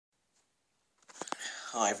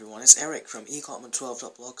Hi everyone, it's Eric from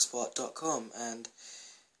ecartman12.blogspot.com, and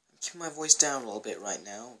I'm keeping my voice down a little bit right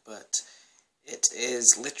now, but it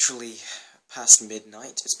is literally past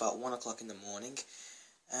midnight. It's about 1 o'clock in the morning,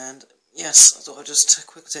 and yes, I thought I'd just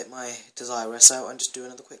quickly take my Desirous out and just do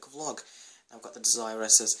another quick vlog. I've got the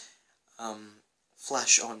Desirous'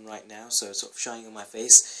 flash on right now, so it's sort of shining on my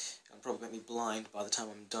face, and probably make me blind by the time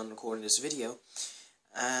I'm done recording this video.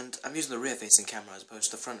 And I'm using the rear-facing camera as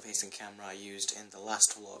opposed to the front-facing camera I used in the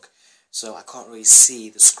last vlog, so I can't really see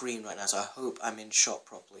the screen right now, so I hope I'm in shot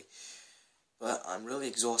properly. But I'm really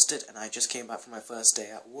exhausted, and I just came back from my first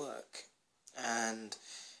day at work. And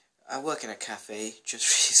I work in a cafe,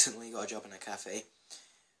 just recently got a job in a cafe,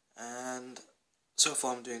 and so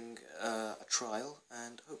far I'm doing a trial,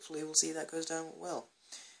 and hopefully we'll see if that goes down well.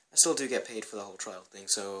 I still do get paid for the whole trial thing,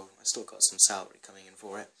 so I still got some salary coming in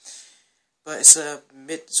for it. But it's sort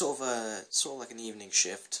of like an evening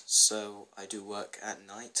shift, so I do work at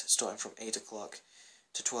night, starting from 8 o'clock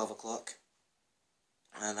to 12 o'clock,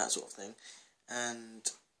 and that sort of thing.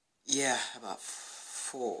 And yeah, about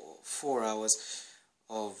four hours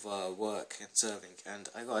of work and serving. And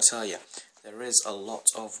I gotta tell you, there is a lot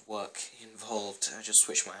of work involved. I just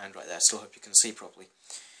switched my hand right there. I still hope you can see properly.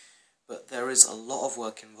 But there is a lot of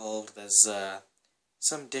work involved. There's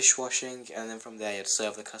some dishwashing, and then from there you have to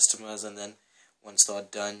serve the customers, and then once they're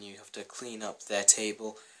done you have to clean up their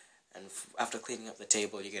table, and after cleaning up the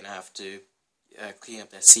table you're going to have to clean up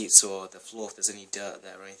their seats or the floor if there's any dirt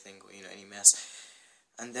there or anything, or any mess,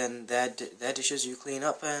 and then their dishes you clean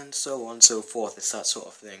up, and so on and so forth. It's that sort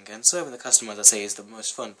of thing. And serving the customers, I say, is the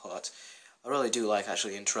most fun part. I really do like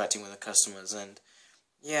actually interacting with the customers, and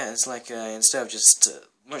yeah, it's like instead of just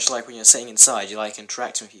much like when you're sitting inside, you like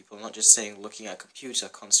interacting with people, not just sitting looking at a computer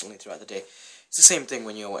constantly throughout the day. It's the same thing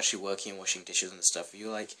when you're actually working and washing dishes and stuff.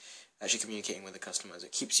 You like actually communicating with the customers.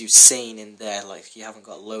 It keeps you sane in there, like you haven't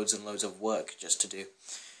got loads and loads of work just to do.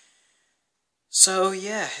 So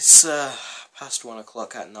yeah, it's past 1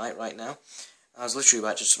 o'clock at night right now. I was literally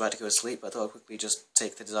just about to go to sleep, but I thought I'd quickly just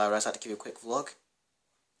take the Desirous out to give you a quick vlog.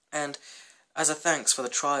 And as a thanks for the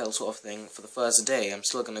trial sort of thing for the first day, I'm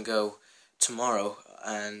still going to go tomorrow,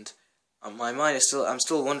 and my mind is I'm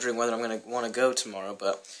still wondering whether I'm going to want to go tomorrow,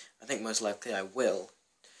 but I think most likely I will,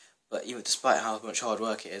 but even despite how much hard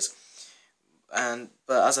work it is. But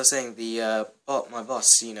as I was saying, my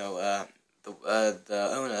boss, the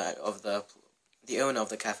owner of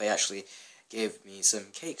the cafe actually gave me some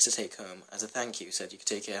cakes to take home as a thank you. Said you could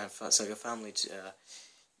take it and so your family,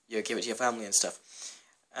 give it to your family and stuff.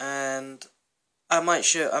 And I might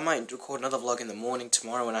record another vlog in the morning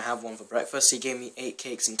tomorrow when I have one for breakfast. He gave me 8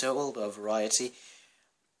 cakes in total, but a variety.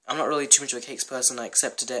 I'm not really too much of a cakes person. I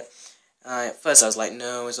accepted it. At first I was like,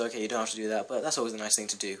 no, it's okay, you don't have to do that, but that's always a nice thing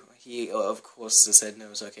to do. He, of course, said, no,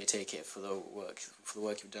 it's okay, take it for the work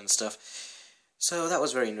you've done and stuff. So that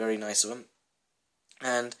was very, very nice of him.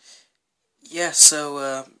 And yeah,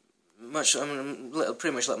 so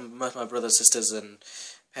pretty much let most of my brothers, sisters, and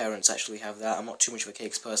parents actually have that. I'm not too much of a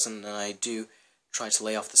cakes person, and I do try to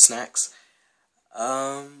lay off the snacks.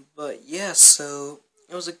 But yeah, so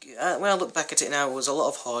it was when I look back at it now, it was a lot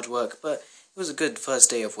of hard work, but it was a good first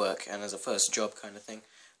day of work, and as a first job kind of thing.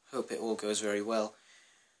 Hope it all goes very well.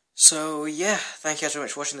 So yeah, thank you guys very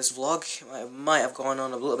much for watching this vlog. It might have gone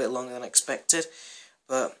on a little bit longer than expected,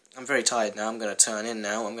 but I'm very tired now. I'm going to turn in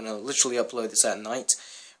now. I'm going to literally upload this at night,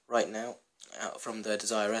 right now, from the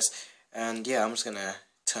Desirous, and yeah, I'm just going to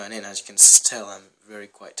turn in. As you can tell, I'm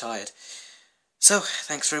quite tired. So,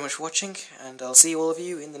 thanks very much for watching, and I'll see all of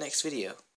you in the next video.